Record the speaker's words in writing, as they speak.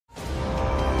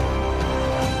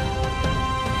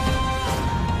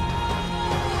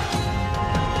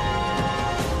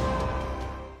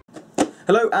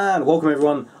Hello and welcome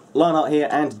everyone, Lionheart here,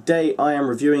 and today I am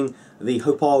reviewing the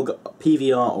Hauppauge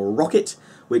PVR Rocket,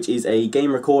 which is a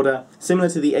game recorder similar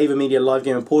to the Avermedia Live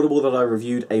Gamer Portable that I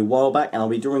reviewed a while back, and I'll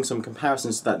be drawing some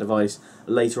comparisons to that device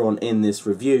later on in this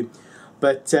review.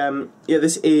 But yeah,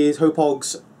 this is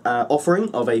Hauppauge's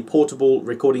offering of a portable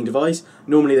recording device.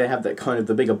 Normally they have that kind of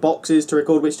the bigger boxes to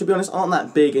record, which to be honest aren't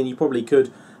that big, and you probably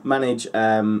could manage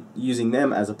using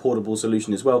them as a portable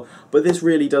solution as well, but this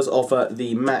really does offer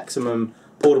the maximum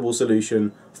portable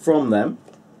solution from them,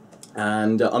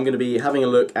 and I'm going to be having a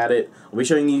look at it. I'll be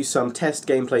showing you some test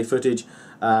gameplay footage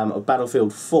of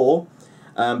Battlefield 4.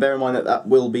 Bear in mind that that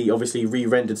will be obviously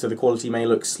re-rendered, so the quality may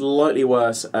look slightly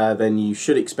worse than you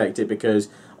should expect it, because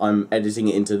I'm editing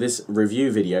it into this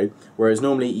review video, whereas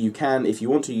normally you can, if you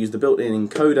want to, use the built-in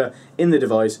encoder in the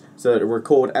device so that it will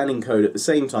record and encode at the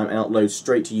same time and upload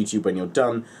straight to YouTube when you're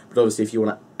done. But obviously if you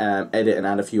want to edit and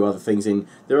add a few other things in,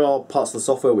 there are parts of the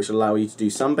software which allow you to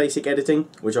do some basic editing,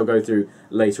 which I'll go through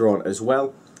later on as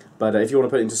well. But if you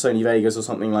want to put it into Sony Vegas or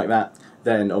something like that,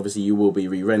 then obviously you will be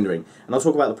re-rendering. And I'll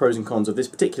talk about the pros and cons of this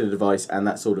particular device and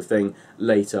that sort of thing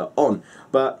later on.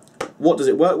 But what does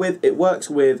it work with? It works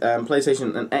with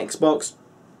PlayStation and Xbox.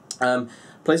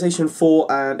 PlayStation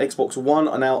 4 and Xbox One.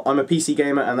 Now, I'm a PC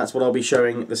gamer, and that's what I'll be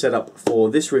showing the setup for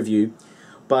this review.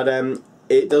 But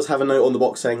it does have a note on the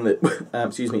box saying that,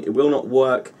 excuse me, it will not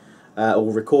work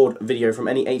or record video from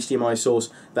any HDMI source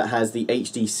that has the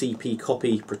HDCP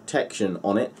copy protection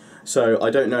on it. So I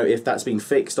don't know if that's been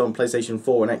fixed on PlayStation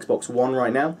 4 and Xbox One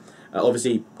right now.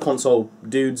 Obviously, console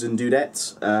dudes and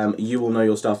dudettes, you will know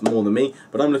your stuff more than me,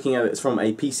 but I'm looking at it from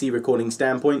a PC recording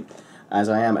standpoint, as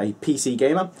I am a PC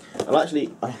gamer.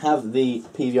 I have the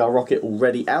PVR Rocket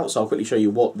already out, so I'll quickly show you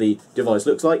what the device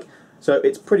looks like. So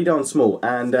it's pretty darn small,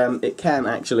 and it can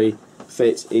actually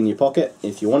fit in your pocket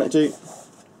if you want it to.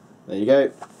 There you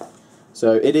go.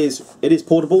 So it is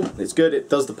portable, it's good,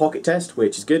 it does the pocket test,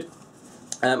 which is good.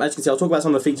 As you can see, I'll talk about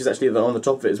some of the features actually that are on the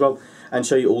top of it as well, and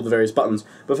show you all the various buttons.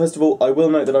 But first of all, I will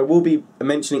note that I will be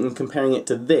mentioning and comparing it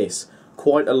to this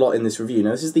quite a lot in this review.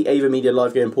 Now, this is the Avermedia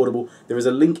Live Game Portable. There is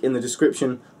a link in the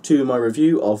description to my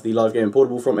review of the Live Game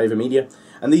Portable from Avermedia,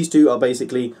 and these two are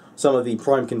basically some of the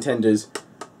prime contenders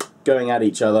going at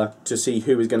each other to see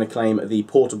who is going to claim the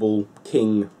Portable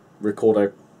King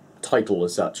Recorder title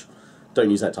as such. Don't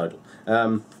use that title.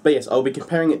 But yes, I'll be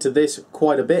comparing it to this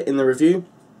quite a bit in the review.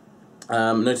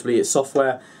 Notably its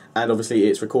software and obviously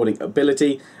its recording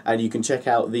ability, and you can check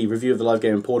out the review of the Live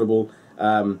Game Portable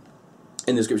in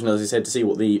the description, as I said, to see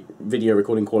what the video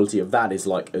recording quality of that is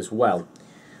like as well.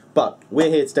 But we're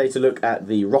here today to look at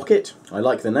the Rocket. I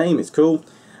like the name, it's cool.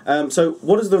 So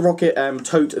what does the Rocket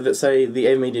tote that, say, the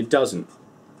Avermedia doesn't?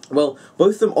 Well,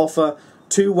 both of them offer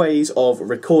two ways of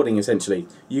recording, essentially.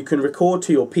 You can record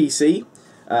to your PC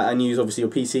and use obviously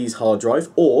your PC's hard drive,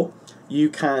 or you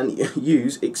can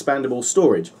use expandable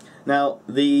storage. Now,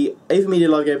 the Avermedia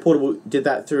Live Game Portable did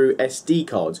that through SD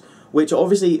cards, which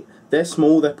obviously they're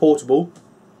small, they're portable,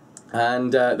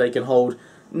 and they can hold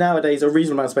nowadays a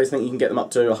reasonable amount of space. I think you can get them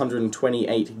up to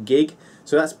 128 gig,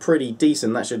 so that's pretty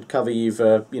decent. That should cover you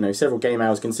for, you know, several game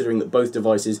hours, considering that both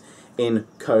devices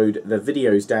encode their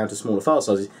videos down to smaller file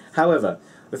sizes. However,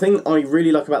 the thing I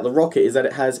really like about the Rocket is that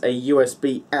it has a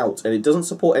USB out, and it doesn't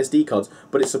support SD cards,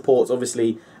 but it supports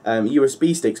obviously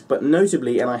USB sticks. But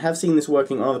notably, and I have seen this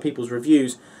working on other people's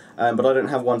reviews, but I don't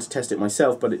have one to test it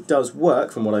myself, but it does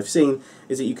work from what I've seen,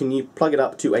 is that you can plug it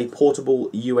up to a portable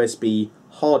USB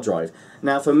hard drive.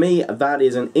 Now for me, that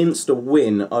is an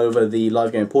insta-win over the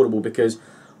Live Game Portable, because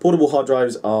portable hard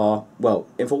drives are, well,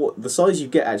 for the size you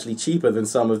get, actually cheaper than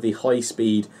some of the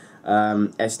high-speed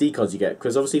SD cards you get,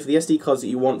 because obviously for the SD cards that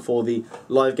you want for the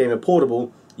Live Gamer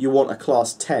Portable, you want a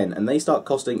class 10, and they start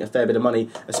costing a fair bit of money,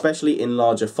 especially in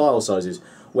larger file sizes,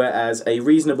 whereas a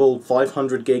reasonable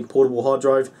 500 gig portable hard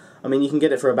drive, I mean, you can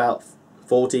get it for about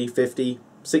 40, 50,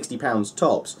 60 pounds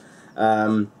tops,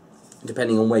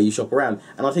 depending on where you shop around.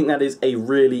 And I think that is a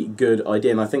really good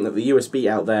idea, and I think that the USB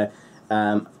out there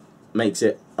makes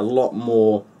it a lot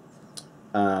more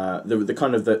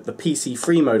the PC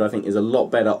free mode, I think, is a lot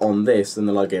better on this than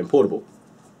the Live Game Portable.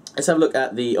 Let's have a look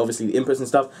at obviously the inputs and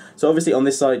stuff. So obviously on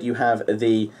this side you have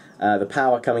the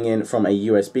power coming in from a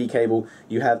USB cable.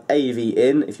 You have AV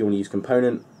in if you want to use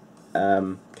component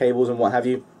cables and what have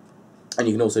you, and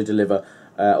you can also deliver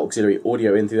auxiliary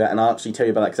audio in through that. And I'll actually tell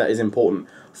you about that, because that is important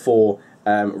for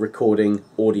recording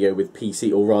audio with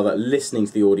PC, or rather listening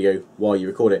to the audio while you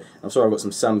record it. I'm sorry, I've got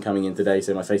some sun coming in today,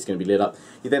 so my face is going to be lit up.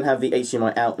 You then have the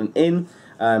HDMI out and in.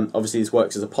 Obviously this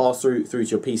works as a pass-through through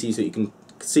to your PC, so you can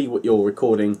see what you're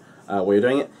recording while you're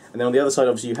doing it. And then on the other side,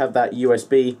 obviously, you have that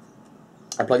USB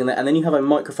plug in there, and then you have a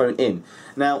microphone in.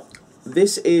 Now,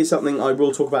 this is something I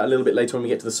will talk about a little bit later when we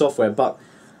get to the software, but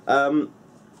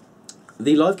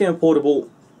the Live Gamer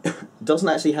Portable doesn't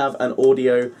actually have an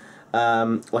audio,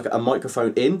 like a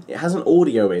microphone in. It has an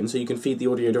audio in, so you can feed the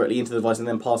audio directly into the device and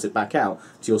then pass it back out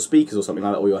to your speakers or something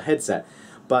like that, or your headset.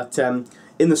 But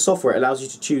in the software, it allows you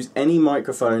to choose any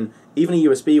microphone, even a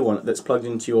USB one, that's plugged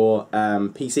into your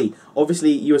PC.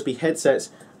 Obviously, USB headsets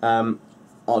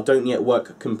don't yet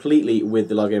work completely with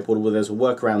the Live Gamer Portable. There's a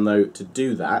workaround, though, to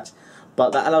do that.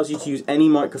 But that allows you to use any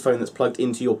microphone that's plugged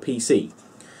into your PC.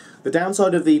 The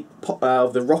downside of the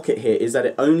Rocket here is that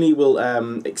it only will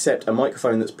accept a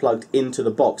microphone that's plugged into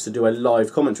the box to do a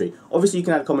live commentary. Obviously you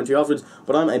can add commentary afterwards,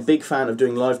 but I'm a big fan of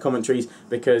doing live commentaries,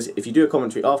 because if you do a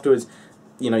commentary afterwards,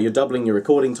 you know, you're doubling your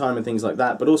recording time and things like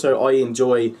that. But also I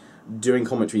enjoy doing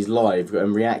commentaries live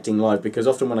and reacting live, because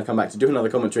often when I come back to do another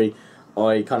commentary,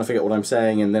 I kind of forget what I'm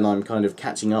saying, and then I'm kind of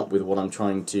catching up with what I'm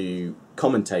trying to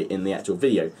commentate in the actual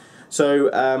video.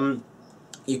 So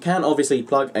you can obviously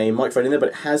plug a microphone in there, but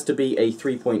it has to be a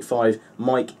 3.5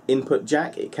 mic input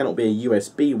jack. It cannot be a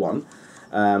USB one.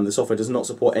 The software does not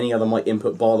support any other mic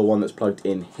input bar the one that's plugged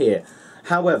in here.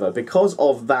 However, because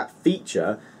of that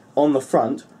feature, on the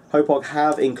front, Hauppauge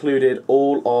have included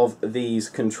all of these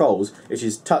controls, which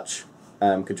is touch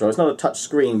control. It's not a touch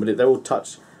screen, but they're all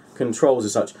touch controls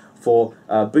as such, for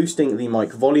boosting the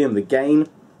mic volume, the gain,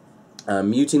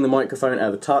 muting the microphone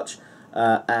at the touch,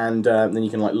 and then you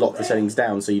can like lock the settings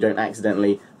down so you don't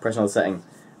accidentally press another setting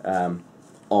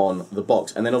on the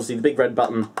box. And then obviously the big red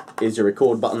button is your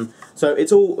record button. So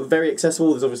it's all very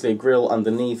accessible. There's obviously a grill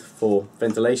underneath for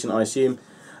ventilation, I assume.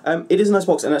 It is a nice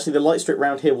box, and actually the light strip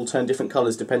round here will turn different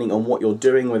colours depending on what you're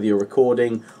doing, whether you're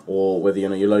recording or whether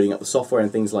you're loading up the software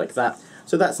and things like that.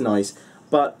 So that's nice.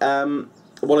 But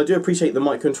while I do appreciate the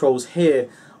mic controls here,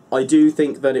 I do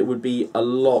think that it would be a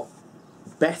lot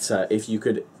better if you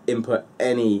could input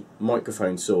any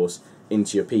microphone source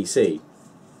into your PC.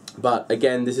 But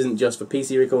again, this isn't just for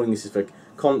PC recording, this is for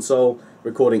console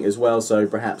recording as well, so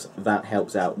perhaps that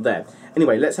helps out there.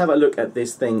 Anyway, let's have a look at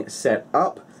this thing set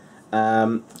up,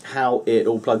 how it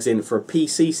all plugs in for a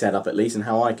PC setup at least, and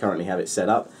how I currently have it set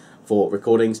up for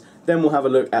recordings. Then we'll have a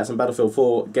look at some Battlefield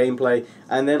 4 gameplay,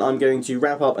 and then I'm going to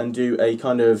wrap up and do a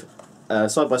kind of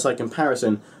side-by-side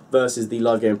comparison versus the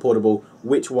Live Gamer Portable.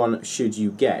 Which one should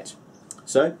you get?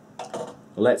 So,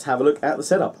 let's have a look at the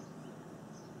setup.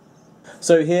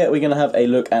 So here we're going to have a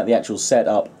look at the actual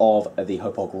setup of the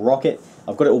Hauppauge Rocket.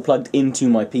 I've got it all plugged into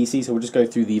my PC, so we'll just go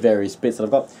through the various bits that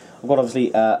I've got. I've got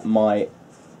obviously my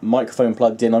microphone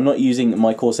plugged in. I'm not using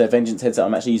my Corsair Vengeance headset,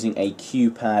 I'm actually using a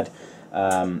Q-Pad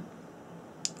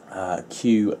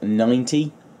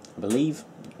Q90, I believe,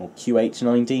 or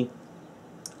QH90,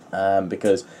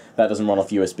 because that doesn't run off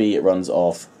USB, it runs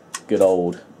off good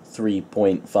old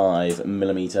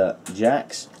 3.5mm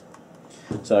jacks.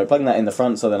 So plugging that in the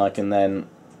front, so then I can then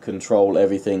control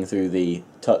everything through the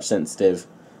touch sensitive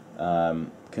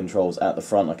controls at the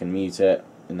front. I can mute it,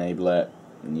 enable it,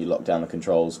 and you lock down the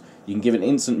controls. You can give an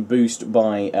instant boost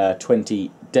by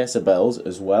 20 decibels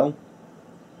as well,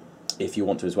 if you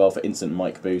want to as well, for instant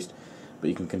mic boost, but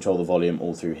you can control the volume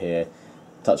all through here,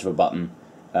 touch of a button.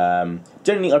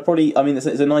 Generally I mean it's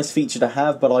a nice feature to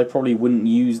have, but I probably wouldn't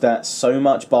use that so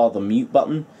much, bar the mute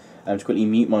button, to quickly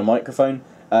mute my microphone,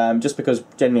 just because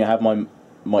generally I have my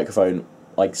microphone,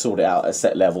 I sort it out at a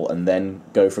set level and then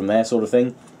go from there, sort of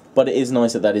thing. But it is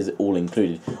nice that that is all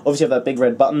included. Obviously you have that big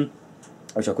red button,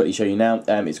 which I'll quickly show you now.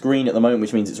 It's green at the moment,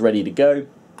 which means it's ready to go.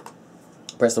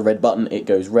 Press the red button, it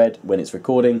goes red when it's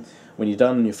recording. When you're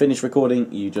done and you're finished recording,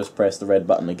 you just press the red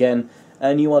button again,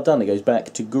 and you are done. It goes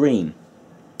back to green.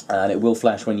 And it will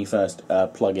flash when you first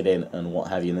plug it in and what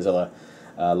have you, and there's other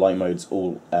light modes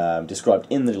all described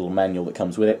in the little manual that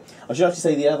comes with it. I should actually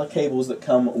say the other cables that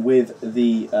come with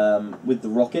the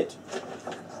Rocket.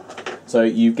 So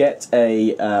you get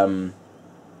a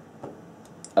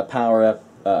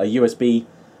USB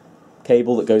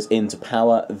cable that goes in to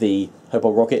power the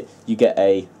Hauppauge Rocket. You get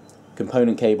a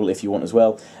component cable if you want as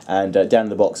well, and down in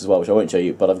the box as well, which I won't show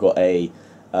you, but I've got a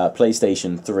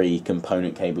PlayStation 3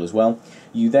 component cable as well.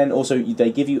 You then also,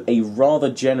 they give you a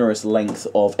rather generous length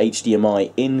of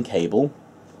HDMI in cable,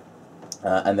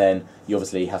 and then you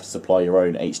obviously have to supply your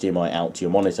own HDMI out to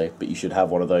your monitor, but you should have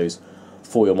one of those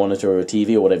for your monitor or a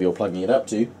TV or whatever you're plugging it up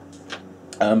to.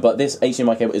 But this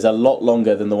HDMI cable is a lot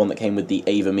longer than the one that came with the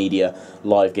Avermedia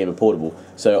Live Gamer Portable,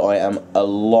 so I am a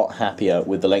lot happier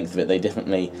with the length of it. They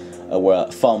definitely were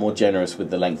far more generous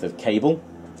with the length of cable.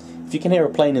 If you can hear a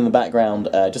plane in the background,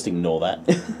 just ignore that.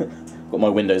 Got my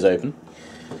windows open.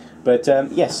 But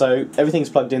yes, so everything's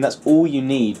plugged in. That's all you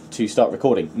need to start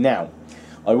recording. Now,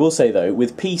 I will say though,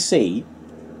 with PC,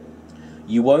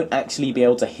 you won't actually be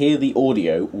able to hear the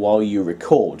audio while you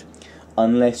record,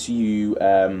 unless you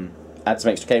add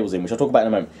some extra cables in, which I'll talk about in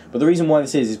a moment. But the reason why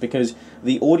this is because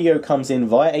the audio comes in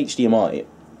via HDMI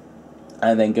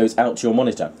and then goes out to your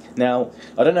monitor. Now,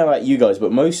 I don't know about you guys,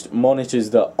 but most monitors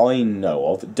that I know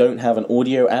of don't have an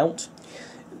audio out.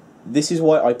 This is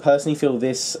why I personally feel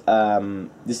this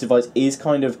this device is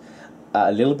kind of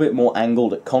a little bit more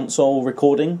angled at console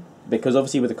recording, because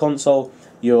obviously with a console,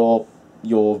 your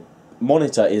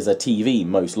monitor is a TV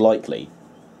most likely,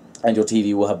 and your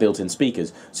TV will have built-in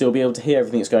speakers, so you'll be able to hear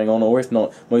everything that's going on. Or if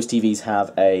not, most TVs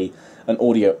have an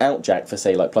audio out jack for,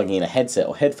 say, like plugging in a headset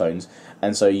or headphones,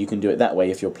 and so you can do it that way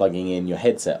if you're plugging in your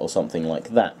headset or something like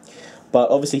that. But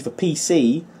obviously for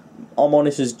PC, our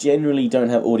monitors generally don't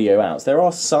have audio outs. There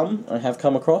are some I have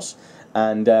come across,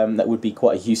 and that would be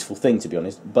quite a useful thing, to be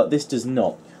honest, but this does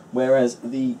not. Whereas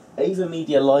the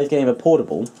Avermedia Live Gamer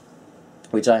Portable,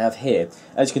 which I have here,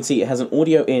 as you can see, it has an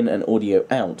audio in and audio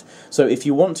out. So if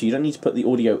you want to, you don't need to put the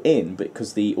audio in,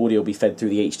 because the audio will be fed through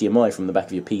the HDMI from the back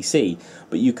of your PC,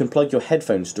 but you can plug your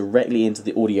headphones directly into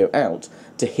the audio out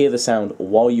to hear the sound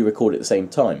while you record at the same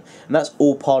time. And that's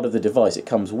all part of the device, it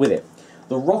comes with it.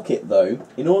 The Rocket, though,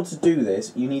 in order to do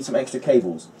this, you need some extra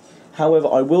cables. However,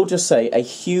 I will just say a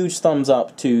huge thumbs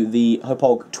up to the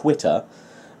Hauppauge Twitter,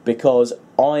 because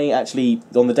I actually,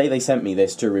 on the day they sent me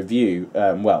this to review,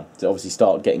 well, to obviously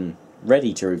start getting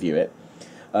ready to review it,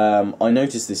 I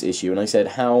noticed this issue and I said,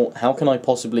 how can I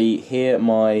possibly hear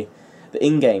the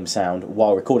in-game sound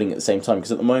while recording at the same time?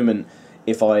 Because at the moment,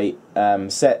 if I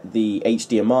set the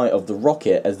HDMI of the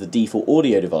Rocket as the default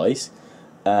audio device,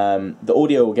 the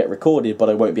audio will get recorded, but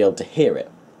I won't be able to hear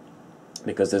it,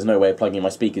 because there's no way of plugging my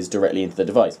speakers directly into the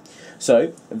device.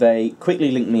 So they quickly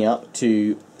linked me up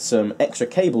to some extra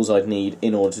cables I'd need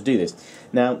in order to do this.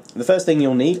 Now, the first thing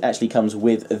you'll need actually comes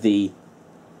with the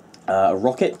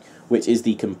Rocket, which is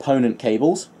the component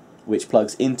cables, which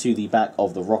plugs into the back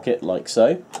of the Rocket like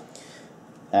so.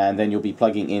 And then you'll be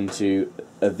plugging into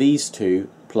these two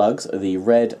plugs, the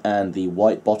red and the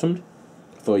white bottomed,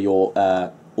 for your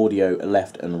audio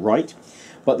left and right.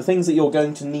 But the things that you're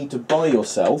going to need to buy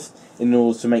yourself in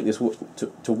order to make this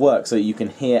to work so you can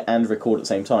hear and record at the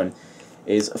same time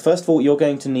is, first of all, you're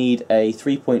going to need a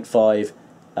 3.5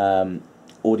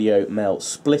 audio male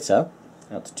splitter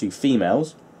out to 2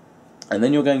 females, and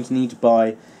then you're going to need to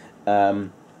buy a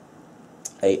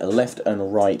left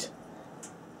and right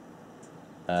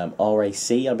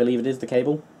RAC, I believe it is, the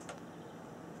cable.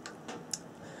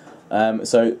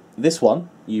 So this one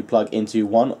you plug into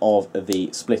one of the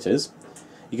splitters.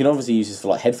 You can obviously use this for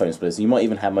like headphone splitters. You might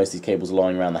even have most of these cables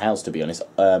lying around the house, to be honest.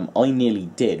 I nearly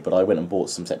did, but I went and bought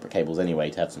some separate cables anyway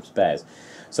to have some spares.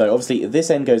 So obviously this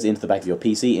end goes into the back of your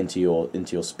PC, into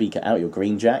your speaker out, your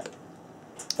green jack.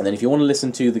 And then if you want to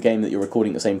listen to the game that you're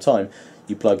recording at the same time,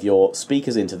 you plug your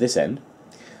speakers into this end.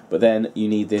 But then you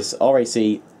need this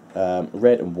RAC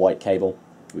red and white cable,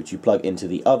 which you plug into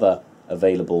the other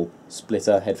available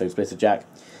splitter, headphone splitter jack.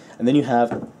 And then you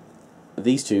have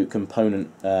these two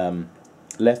component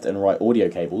left and right audio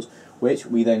cables, which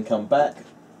we then come back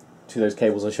to those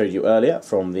cables I showed you earlier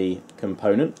from the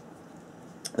component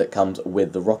that comes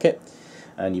with the Rocket,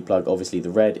 and you plug obviously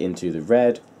the red into the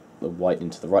red, the white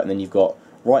into the right, and then you've got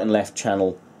right and left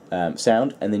channel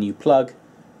sound, and then you plug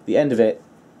the end of it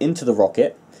into the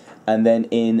Rocket, and then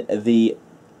in the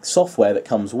software that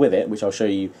comes with it, which I'll show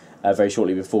you very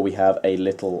shortly before we have a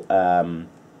little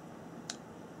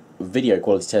video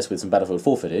quality test with some Battlefield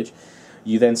 4 footage,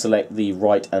 you then select the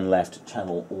right and left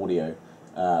channel audio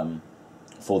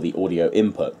for the audio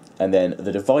input, and then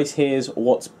the device hears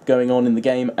what's going on in the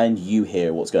game and you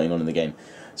hear what's going on in the game.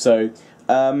 So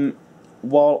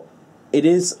while it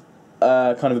is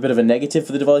kind of a bit of a negative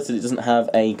for the device that it doesn't have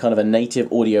a kind of a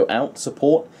native audio out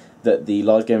support that the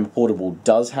Live Gamer Portable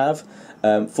does have,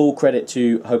 full credit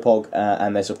to Hauppauge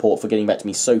and their support for getting back to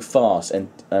me so fast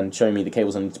and showing me the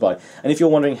cables I need to buy. And if you're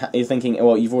wondering, you're thinking,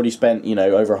 well, you've already spent, you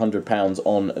know, over £100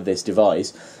 on this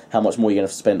device, how much more are you going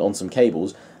to have to spend on some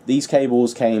cables? These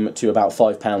cables came to about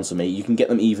 £5 for me. You can get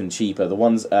them even cheaper. The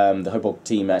ones the Hauppauge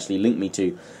team actually linked me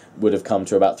to would have come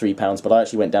to about £3, but I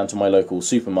actually went down to my local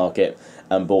supermarket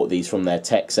and bought these from their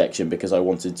tech section because I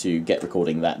wanted to get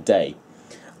recording that day.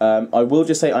 I will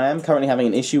just say I am currently having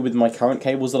an issue with my current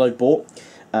cables that I bought,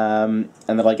 and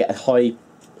that I get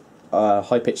a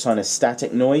high-pitched sinus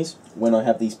static noise when I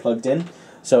have these plugged in.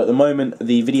 So at the moment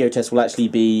the video test will actually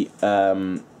be,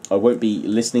 I won't be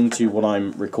listening to what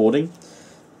I'm recording.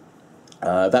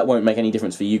 That won't make any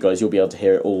difference for you guys, you'll be able to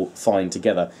hear it all fine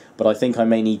together. But I think I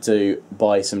may need to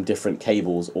buy some different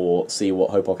cables or see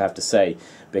what Hauppauge have to say,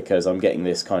 because I'm getting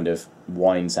this kind of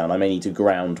whine sound. I may need to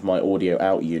ground my audio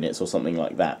out units or something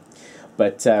like that.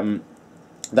 But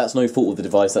that's no fault of the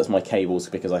device, that's my cables,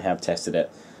 because I have tested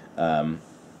it.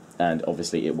 And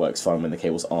obviously it works fine when the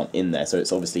cables aren't in there, so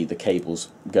it's obviously the cables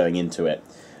going into it,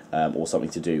 or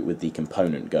something to do with the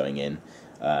component going in.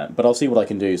 But I'll see what I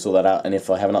can do, sort that out, and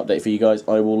if I have an update for you guys,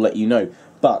 I will let you know.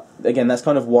 But again, that's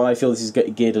kind of why I feel this is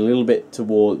geared a little bit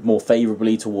toward more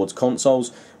favourably towards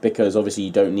consoles, because obviously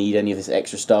you don't need any of this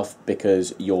extra stuff,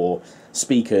 because your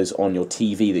speakers on your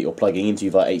TV that you're plugging into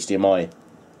via HDMI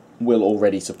will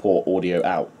already support audio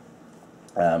out.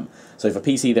 So for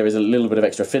PC there is a little bit of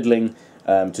extra fiddling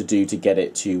to do to get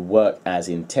it to work as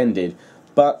intended,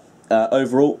 but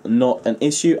overall not an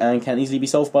issue and can easily be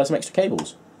solved by some extra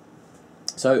cables.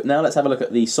 So now let's have a look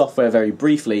at the software very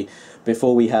briefly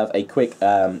before we have a quick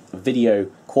video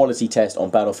quality test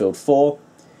on Battlefield 4,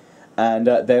 and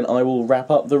then I will wrap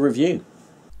up the review.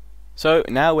 So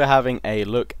now we're having a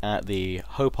look at the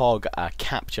Hauppauge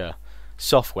capture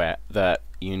software that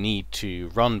you need to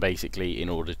run basically in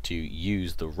order to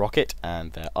use the Rocket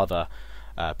and their other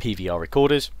PVR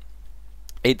recorders.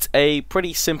 It's a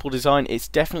pretty simple design. It's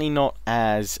definitely not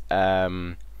as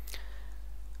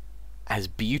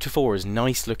beautiful or as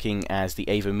nice looking as the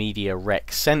Avermedia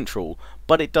Rec Central,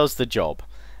 but it does the job.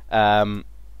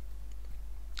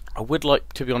 I would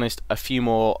like, to be honest, a few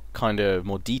more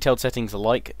more detailed settings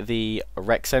like the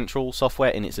Rec Central software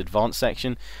in its advanced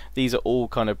section. These are all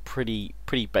kind of pretty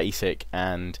basic,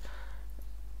 and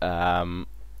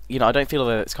you know, I don't feel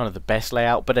that it's kind of the best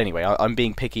layout, but anyway, I'm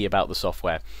being picky about the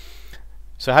software.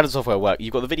 So how does the software work?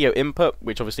 You've got the video input,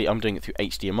 which obviously I'm doing it through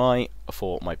HDMI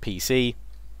for my PC,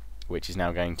 which is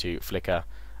now going to flicker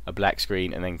a black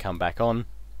screen and then come back on,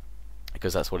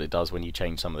 because that's what it does when you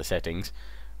change some of the settings.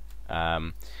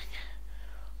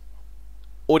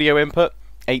 Audio input,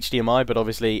 HDMI, but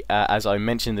obviously as I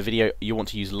mentioned in the video, you want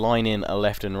to use line in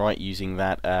left and right using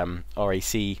that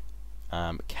RAC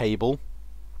cable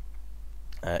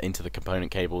into the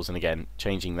component cables, and again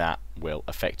changing that will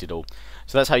affect it all.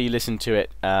 So that's how you listen to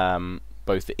it,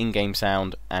 both the in-game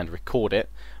sound and record it.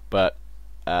 But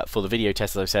for the video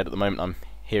test, as I said, at the moment I'm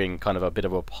hearing kind of a bit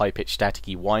of a high-pitched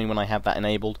staticky whine when I have that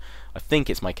enabled. I think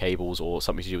it's my cables or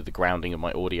something to do with the grounding of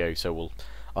my audio, so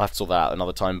I'll have to sort that out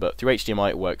another time. But through HDMI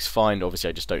it works fine. Obviously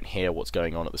I just don't hear what's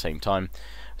going on at the same time.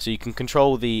 So you can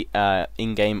control the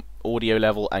in-game audio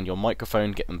level and your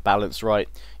microphone, get them balanced right.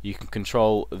 You can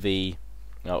control the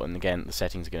and again the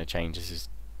settings are going to change.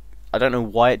 I don't know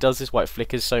why it does this, why it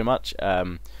flickers so much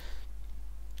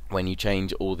when you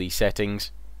change all these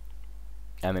settings,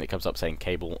 and then it comes up saying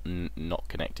cable not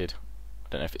connected. I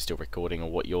don't know if it's still recording or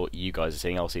what you guys are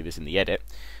seeing. I'll see this in the edit.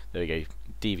 There we go,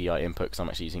 DVI input, because I'm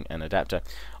actually using an adapter.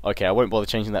 Okay, I won't bother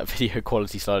changing that video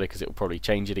quality slider because it will probably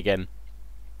change it again.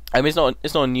 It's not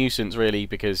a nuisance really,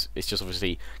 because it's just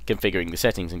obviously configuring the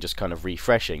settings and just kind of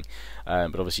refreshing,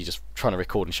 but obviously just trying to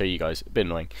record and show you guys, a bit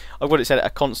annoying. I've got it set at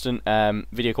a constant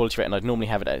video quality rate, and I'd normally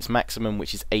have it at its maximum,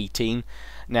 which is 18.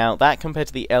 Now that compared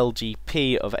to the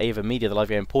LGP of Avermedia, the Live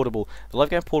Game Portable,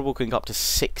 can go up to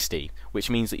 60, which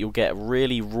means that you'll get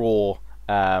really raw,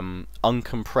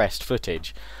 uncompressed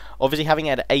footage. Obviously having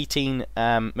it at 18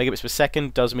 megabits per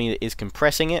second does mean it is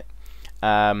compressing it.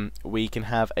 We can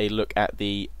have a look at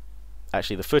the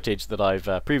footage that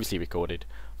I've previously recorded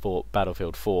for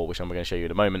Battlefield 4, which I'm going to show you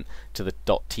in a moment, to the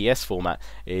 .ts format,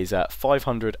 is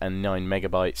 509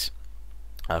 megabytes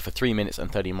for 3 minutes and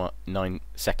 39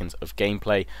 seconds of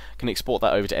gameplay. Can export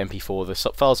that over to MP4. The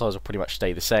file size will pretty much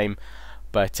stay the same,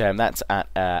 but that's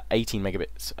at 18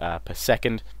 megabits per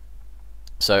second.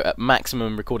 So at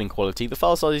maximum recording quality, the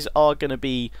file sizes are going to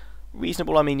be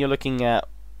reasonable. I mean, you're looking at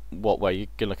you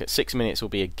can look at 6 minutes will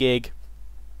be a gig,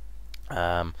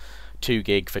 2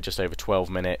 gig for just over 12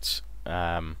 minutes,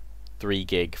 3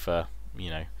 gig for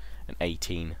an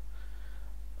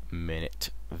 18-minute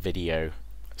video.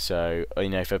 So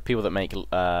for people that make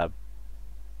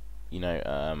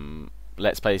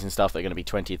let's plays and stuff that are going to be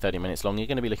 20 or 30 minutes long, you're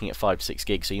going to be looking at 5 to 6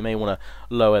 gigs. So you may want to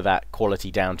lower that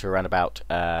quality down to around about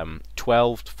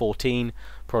 12 to 14.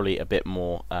 Probably a bit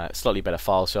more, slightly better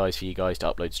file size for you guys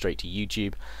to upload straight to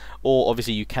YouTube. Or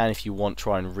obviously you can, if you want,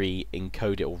 try and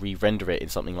re-encode it or re-render it in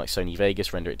something like Sony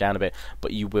Vegas, render it down a bit,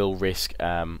 but you will risk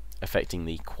affecting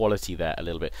the quality there a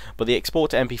little bit. But the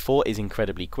export to MP4 is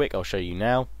incredibly quick. I'll show you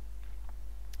now.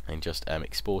 And just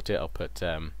export it. I'll put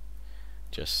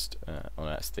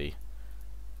that's the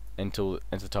enter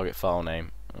the target file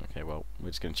name. Okay, well we're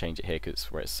just going to change it here because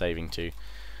it's where it's saving to.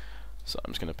 So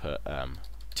I'm just going to put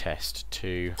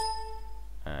test2.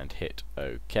 and hit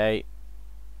OK.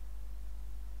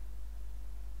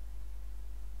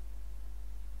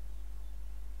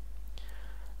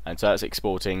 And so that's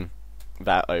exporting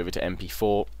that over to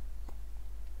MP4,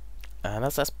 and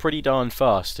that's pretty darn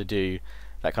fast to do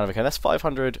that kind of a. That's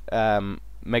 500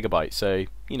 megabytes, so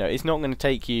you know it's not going to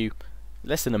take you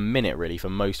less than a minute really for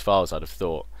most files, I'd have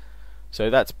thought.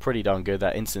 So that's pretty darn good.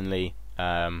 That instantly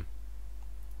converts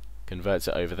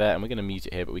it over there, and we're going to mute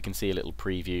it here, but we can see a little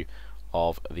preview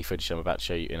of the footage I'm about to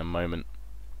show you in a moment.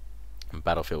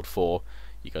 Battlefield 4.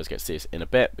 You guys get to see this in a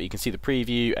bit, but you can see the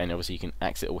preview, and obviously you can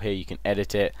access it all here. You can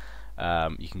edit it,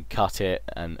 you can cut it,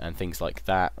 and things like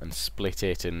that, and split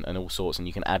it, and all sorts, and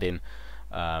you can add in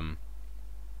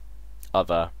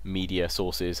other media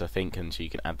sources, I think, and so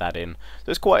you can add that in. So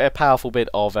it's quite a powerful bit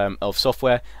of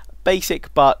software,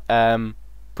 basic but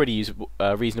pretty usable,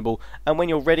 reasonable. And when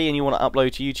you're ready and you want to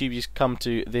upload to YouTube, you just come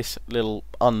to this little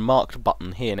unmarked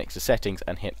button here next to settings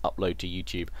and hit upload to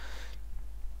YouTube.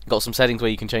 Got some settings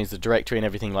where you can change the directory and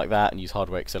everything like that, and use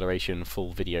hardware acceleration,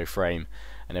 full video frame,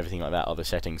 and everything like that, other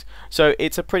settings. So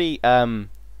it's a pretty, I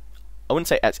wouldn't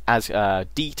say as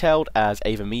detailed as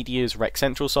Avermedia's Rec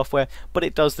Central software, but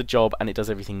it does the job and it does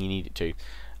everything you need it to.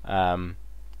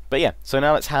 But yeah, so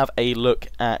now let's have a look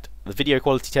at the video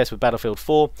quality test with Battlefield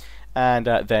 4, and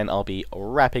then I'll be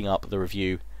wrapping up the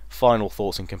review, final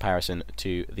thoughts in comparison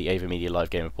to the Avermedia Live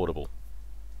Gamer Portable.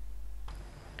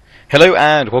 Hello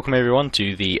and welcome everyone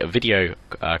to the video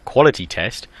quality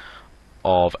test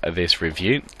of this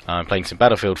review. I'm playing some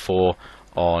Battlefield 4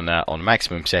 on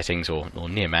maximum settings, or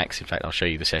near max. In fact, I'll show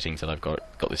you the settings that I've got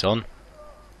this on.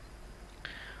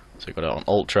 So I've got it on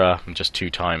ultra and just 2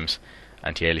 times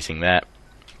anti-aliasing there.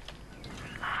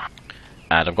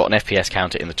 And I've got an FPS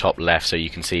counter in the top left, so you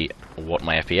can see what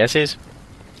my FPS is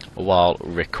while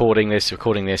recording this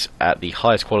at the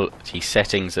highest quality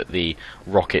settings that the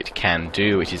Rocket can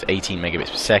do, which is 18 megabits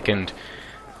per second,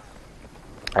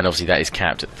 and obviously that is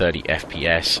capped at 30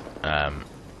 FPS.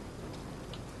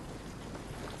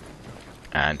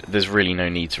 And there's really no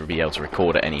need to be able to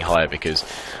record at any higher, because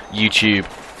YouTube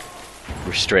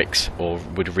restricts or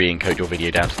would re-encode your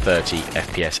video down to 30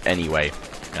 FPS anyway,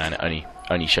 and it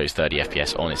only shows 30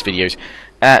 FPS on its videos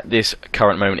at this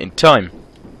current moment in time.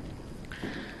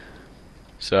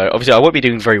 So obviously I won't be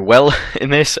doing very well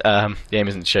in this. The aim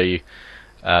isn't to show you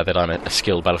that I'm a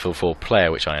skilled Battlefield 4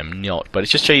 player, which I am not, but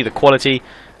it's just to show you the quality.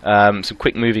 Some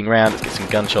quick moving around. Let's get some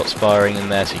gunshots firing in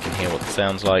there so you can hear what it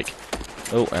sounds like.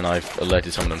 Oh, and I've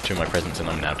alerted someone to my presence and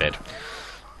I'm now dead.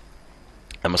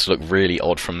 That must look really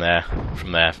odd from their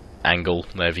angle,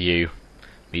 their view.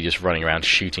 Me just running around,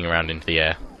 shooting around into the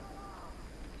air.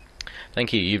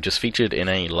 Thank you, you've just featured in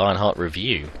a Lionheart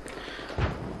review.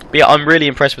 But yeah, I'm really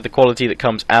impressed with the quality that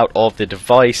comes out of the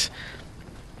device,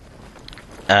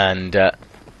 and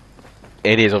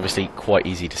it is obviously quite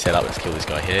easy to set up. Let's kill this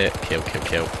guy here. Kill, kill,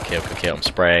 kill, kill, kill, kill. I'm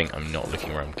spraying. I'm not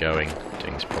looking where I'm going. I'm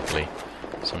doing this properly.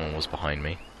 Someone was behind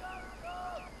me,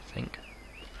 I think.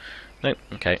 Nope,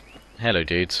 okay. Hello,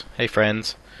 dudes. Hey,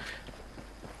 friends.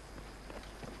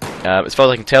 As far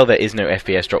as I can tell, there is no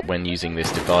FPS drop when using this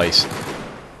device.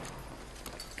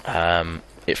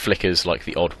 It flickers like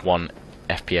the odd 1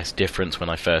 FPS difference when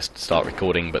I first start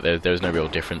recording, but there is no real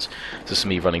difference. It's just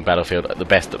me running Battlefield at the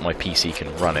best that my PC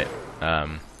can run it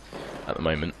at the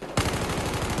moment.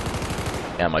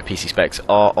 And my PC specs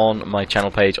are on my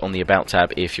channel page on the About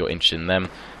tab if you're interested in them.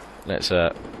 Let's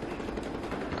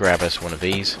grab us one of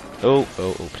these. Oh,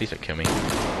 please don't kill me.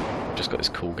 I've just got this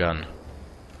cool gun,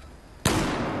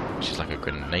 which is like a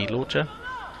grenade launcher.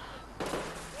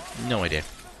 No idea.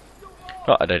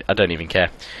 Well, I don't even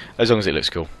care, as long as it looks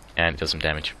cool and it does some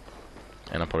damage.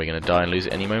 And I'm probably going to die and lose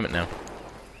it any moment now.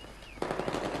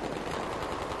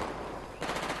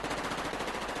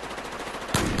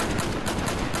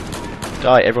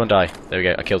 Die, everyone die. There we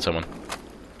go, I killed someone.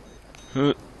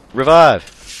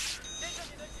 Revive!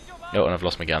 No, and I've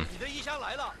lost my gun.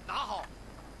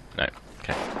 No,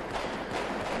 okay.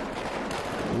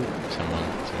 Ooh,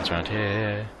 someone's around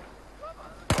here.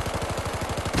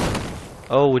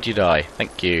 Oh, would you die?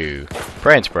 Thank you.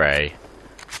 Spray and spray.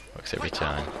 Works every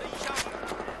time.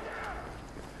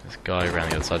 There's a guy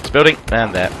around the other side of this building,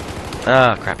 and there.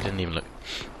 Ah, crap, I didn't even look.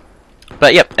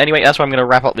 But yep, anyway, that's why I'm going to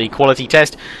wrap up the quality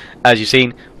test. As you've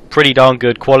seen, pretty darn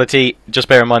good quality. Just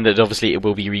bear in mind that obviously it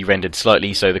will be re-rendered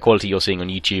slightly, so the quality you're seeing on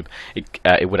YouTube,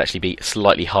 it would actually be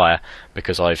slightly higher,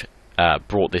 because I've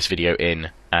brought this video in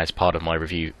as part of my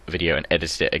review video and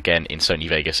edited it again in Sony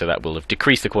Vegas, so that will have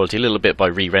decreased the quality a little bit by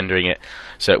re-rendering it,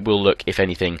 so it will look, if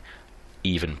anything,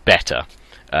 even better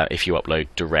if you upload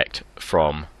direct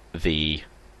from the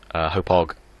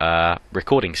Hauppauge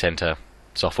recording center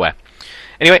software.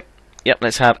 Anyway, yep,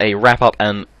 let's have a wrap up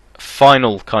and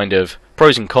final kind of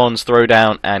pros and cons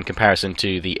throwdown and comparison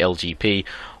to the LGP,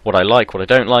 what I like, what I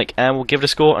don't like, and we'll give it a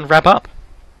score and wrap up.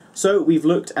 So we've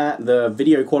looked at the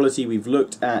video quality, we've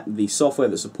looked at the software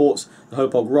that supports the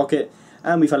Hauppauge Rocket,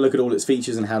 and we've had a look at all its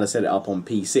features and how to set it up on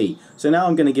PC. So now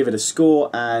I'm going to give it a score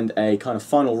and a kind of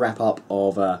final wrap up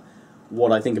of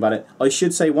what I think about it. I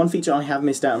should say one feature I have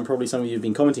missed out, and probably some of you have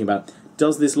been commenting about,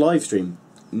 does this live stream?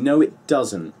 No, it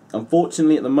doesn't.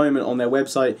 Unfortunately, at the moment on their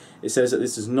website, it says that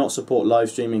this does not support live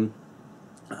streaming.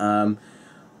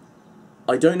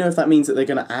 I don't know if that means that they're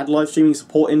going to add live streaming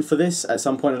support in for this at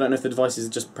some point. I don't know if the device is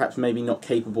just perhaps maybe not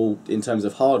capable in terms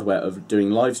of hardware of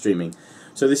doing live streaming.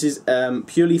 So this is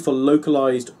purely for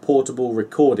localized portable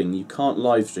recording. You can't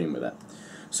live stream with it.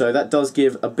 So that does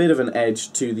give a bit of an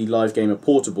edge to the Live Gamer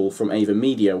Portable from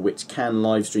Avermedia, which can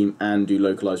live stream and do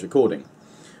localized recording.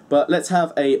 But let's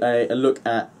have a look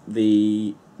at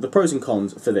the pros and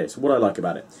cons for this, what I like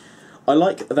about it. I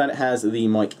like that it has the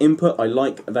mic input. I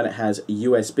like that it has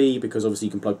USB, because obviously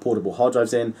you can plug portable hard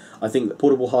drives in. I think that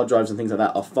portable hard drives and things like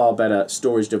that are far better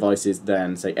storage devices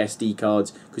than, say, SD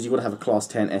cards, because you've got to have a Class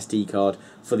 10 SD card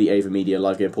for the Avermedia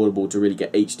Live Gamer Portable to really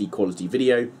get HD quality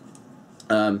video.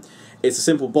 It's a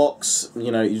simple box.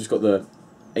 You know, you just got the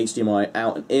HDMI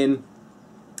out and in,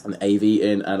 and the AV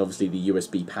in, and obviously the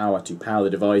USB power to power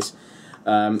the device.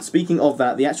 Speaking of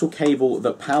that, the actual cable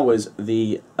that powers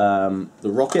the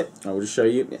rocket, I will just show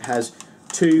you, it has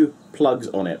two plugs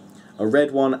on it, a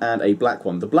red one and a black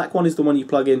one. The black one is the one you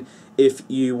plug in if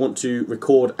you want to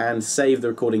record and save the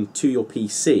recording to your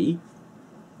PC.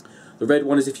 The red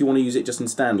one is if you want to use it just in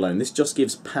standalone. This just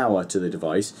gives power to the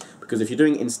device, because if you're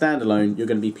doing it in standalone, you're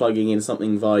going to be plugging in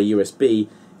something via USB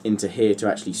into here to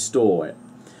actually store it.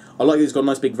 I like that it's got a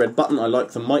nice big red button. I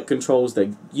like the mic controls,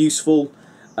 they're useful.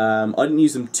 I didn't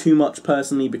use them too much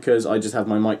personally because I just have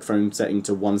my microphone setting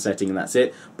to one setting and that's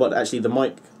it. But actually the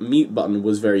mic mute button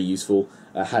was very useful.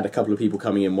 I had a couple of people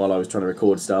coming in while I was trying to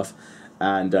record stuff,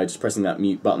 and just pressing that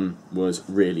mute button was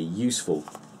really useful.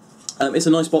 It's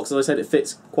a nice box, as I said, it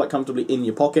fits quite comfortably in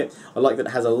your pocket. I like that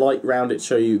it has a light round it to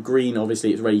show you green,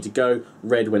 obviously it's ready to go,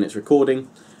 red when it's recording.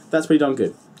 That's pretty darn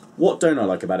good. What don't I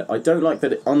like about it? I don't like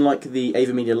that it, unlike the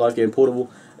Avermedia Live Gamer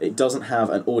Portable, it doesn't have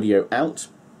an audio out,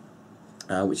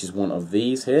 which is one of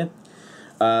these here.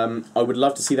 I would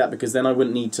love to see that, because then I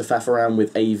wouldn't need to faff around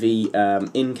with AV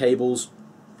in cables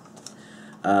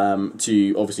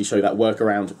to obviously show that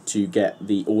workaround to get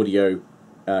the audio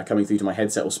coming through to my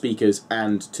headset or speakers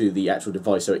and to the actual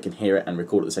device so it can hear it and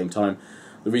record at the same time.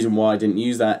 The reason why I didn't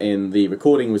use that in the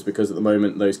recording was because at the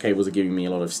moment those cables are giving me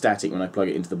a lot of static when I plug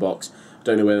it into the box. I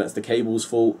don't know whether that's the cable's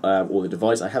fault or the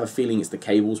device. I have a feeling it's the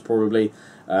cables probably,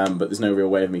 but there's no real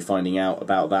way of me finding out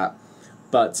about that.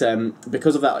 But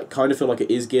because of that, I kind of feel like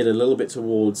it is geared a little bit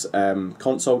towards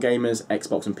console gamers,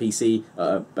 Xbox and PC,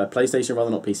 PlayStation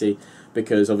rather, not PC,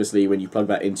 because obviously when you plug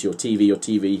that into your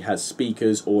TV has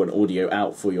speakers or an audio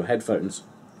out for your headphones.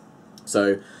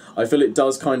 So I feel it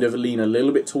does kind of lean a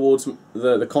little bit towards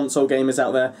the console gamers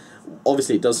out there.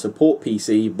 Obviously it does support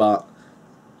PC, but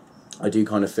I do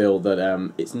kind of feel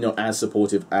that it's not as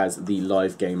supportive as the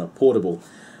Live Gamer Portable.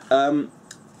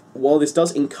 While this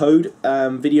does encode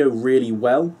video really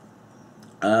well,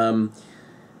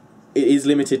 it is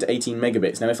limited to 18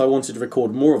 megabits. Now if I wanted to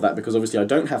record more of that, because obviously I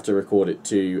don't have to record it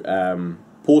to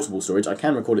portable storage, I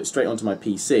can record it straight onto my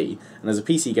PC, and as a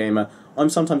PC gamer I'm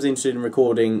sometimes interested in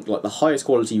recording like the highest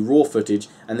quality raw footage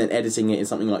and then editing it in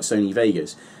something like Sony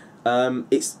Vegas.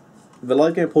 The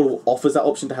Live Gamer Portable offers that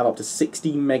option to have up to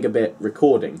 60 megabit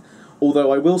recording,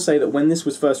 although I will say that when this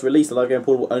was first released, the Live Gamer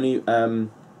Portable only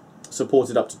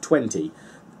supported up to 20.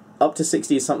 Up to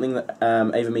 60 is something that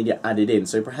Avermedia added in,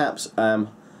 so perhaps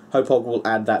Hauppauge will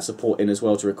add that support in as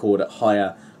well to record at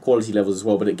higher quality levels as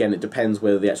well, but again it depends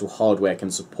whether the actual hardware can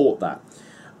support that.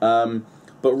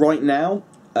 But right now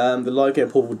the Live Gamer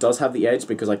Portable does have the edge,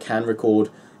 because I can record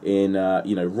in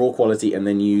raw quality and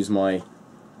then use my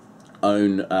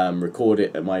own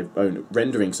my own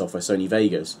rendering software, Sony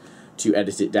Vegas, to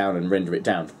edit it down and render it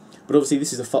down. But obviously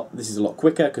this is a lot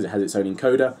quicker because it has its own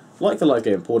encoder, like the Live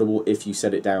Gamer Portable, if you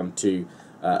set it down to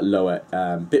lower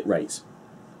bit rates.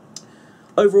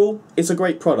 Overall, it's a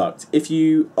great product. If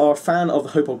you are a fan of the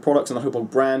Hauppauge products and the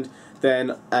Hauppauge brand,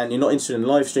 and you're not interested in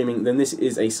live streaming, then this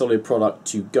is a solid product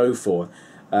to go for.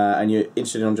 And you're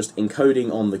interested in just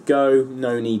encoding on the go,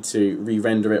 no need to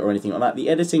re-render it or anything like that. The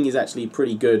editing is actually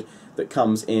pretty good that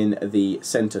comes in the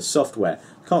Center software.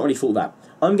 Can't really fault that.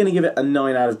 I'm going to give it a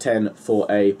 9 out of 10 for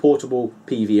a portable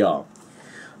PVR.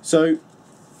 So,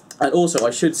 and also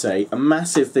I should say, a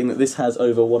massive thing that this has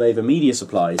over what Avermedia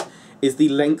supplies is the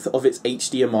length of its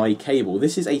HDMI cable.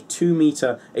 This is a 2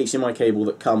 meter HDMI cable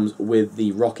that comes with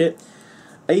the Rocket.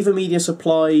 Avermedia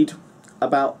supplied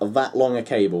about that long a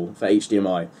cable for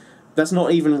HDMI. That's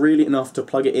not even really enough to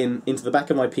plug it into the back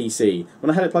of my PC. When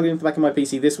I had it plugged into the back of my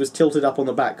PC, this was tilted up on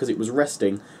the back because it was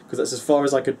resting, because that's as far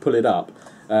as I could pull it up,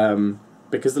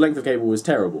 because the length of cable was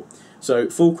terrible. So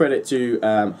full credit to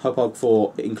Hauppauge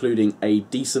for including a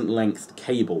decent length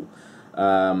cable,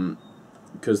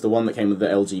 because the one that came with the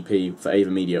LGP for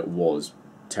Avermedia was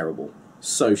terrible.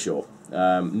 So short,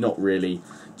 not really,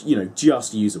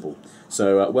 just usable.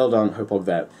 So well done, Hauppauge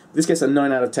there. This gets a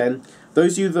 9 out of 10.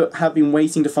 Those of you that have been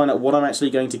waiting to find out what I'm actually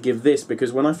going to give this,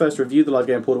 because when I first reviewed the Live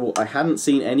Game Portable, I hadn't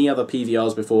seen any other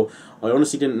PVRs before. I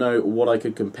honestly didn't know what I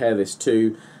could compare this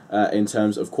to in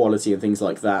terms of quality and things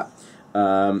like that.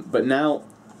 But now,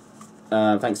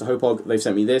 thanks to Hauppauge, they've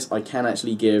sent me this. I can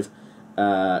actually give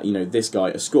this guy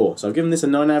a score. So I've given this a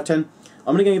 9 out of 10.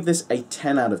 I'm going to give this a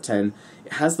 10 out of 10.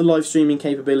 It has the live streaming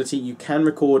capability. You can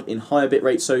record in higher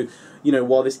bitrate, so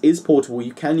while this is portable,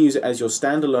 you can use it as your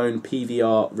standalone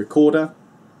PVR recorder.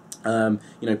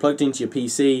 Plugged into your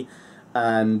PC,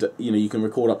 and you can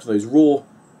record up to those raw,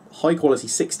 high quality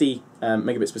 60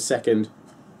 megabits per second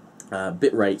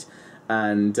bitrate,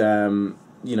 and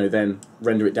then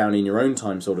render it down in your own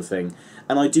time, sort of thing.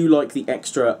 And I do like the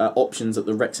extra options that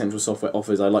the Rec Central software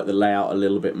offers. I like the layout a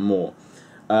little bit more.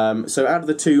 So out of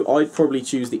the two, I'd probably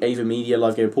choose the Avermedia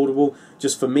Live Game Portable.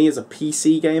 Just for me as a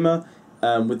PC gamer,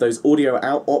 with those audio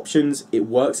out options, it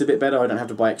works a bit better. I don't have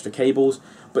to buy extra cables.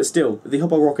 But still, the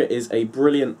Hauppauge Rocket is a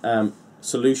brilliant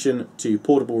solution to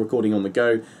portable recording on the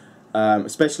go,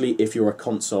 especially if you're a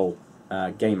console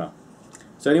gamer.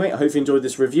 So anyway, I hope you enjoyed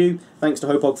this review. Thanks to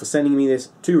Hauppauge for sending me this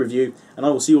to review, and I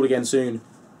will see you all again soon.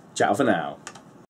 Ciao for now.